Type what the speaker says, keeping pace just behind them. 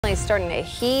Starting to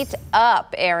heat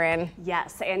up, Erin.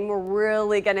 Yes, and we're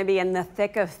really going to be in the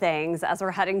thick of things as we're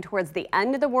heading towards the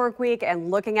end of the work week and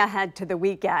looking ahead to the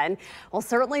weekend. We'll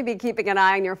certainly be keeping an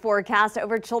eye on your forecast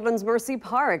over Children's Mercy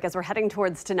Park as we're heading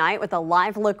towards tonight with a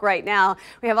live look right now.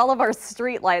 We have all of our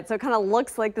street lights, so it kind of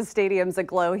looks like the stadium's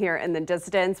aglow here in the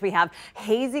distance. We have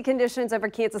hazy conditions over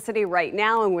Kansas City right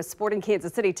now, and with Sporting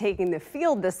Kansas City taking the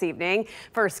field this evening.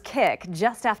 First kick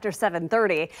just after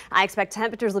 7:30. I expect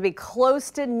temperatures will be close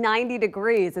to 90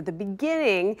 degrees at the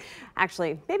beginning,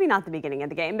 actually maybe not the beginning of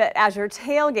the game, but as you're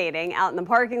tailgating out in the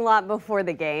parking lot before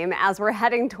the game, as we're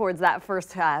heading towards that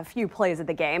first few plays of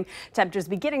the game, temperatures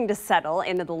beginning to settle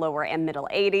into the lower and middle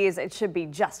 80s. It should be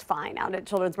just fine out at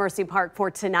Children's Mercy Park for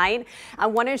tonight. I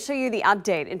want to show you the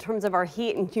update in terms of our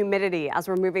heat and humidity as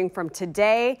we're moving from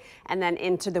today and then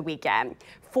into the weekend.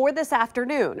 For this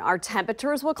afternoon, our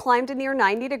temperatures will climb to near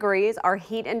 90 degrees. Our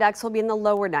heat index will be in the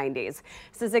lower 90s.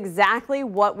 This is exactly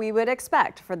what we would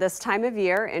expect for this time of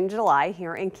year in July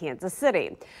here in Kansas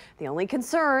City. The only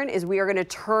concern is we are going to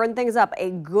turn things up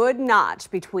a good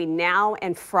notch between now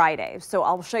and Friday. So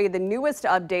I'll show you the newest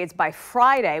updates by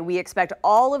Friday. We expect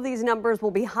all of these numbers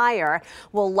will be higher.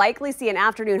 We'll likely see an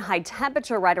afternoon high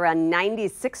temperature right around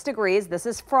 96 degrees. This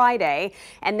is Friday,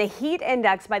 and the heat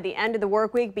index by the end of the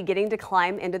work week beginning to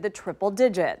climb into the triple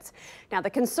digits. Now, the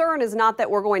concern is not that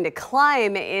we're going to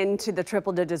climb into the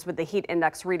triple digits with the heat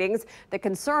index readings. The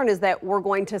concern is that we're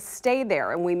going to stay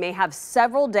there, and we may have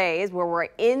several days where we're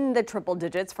in the triple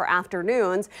digits for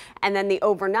afternoons, and then the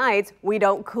overnights we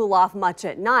don't cool off much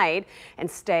at night and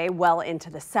stay well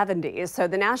into the 70s. So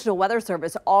the National Weather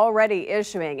Service already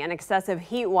issuing an excessive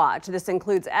heat watch. This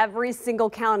includes every single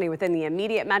county within the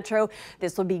immediate metro.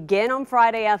 This will begin on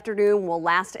Friday afternoon, will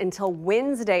last until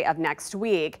Wednesday of next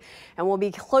week, and we'll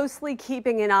be closely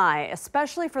keeping an eye,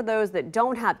 especially for those that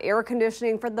don't have air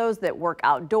conditioning, for those that work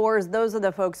outdoors. Those are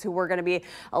the folks who we're going to be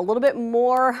a little bit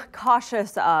more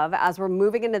cautious of as we're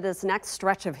moving into this next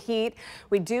stretch of heat.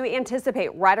 We do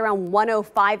anticipate right around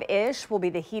 105-ish will be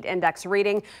the heat index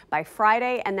reading by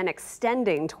Friday, and then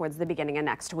extending towards the beginning of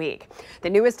next week. The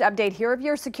newest update here of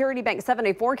your Security Bank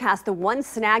 7-day forecast, the one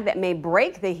snag that may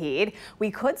break the heat,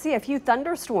 we could see a few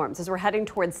thunderstorms as we're heading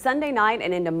towards Sunday night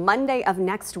and into Monday of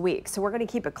next week. So we're going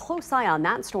to keep a close eye on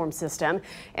that storm system.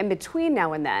 In between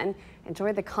now and then,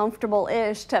 enjoy the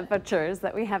comfortable-ish temperatures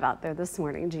that we have out there this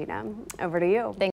morning. Gina, over to you.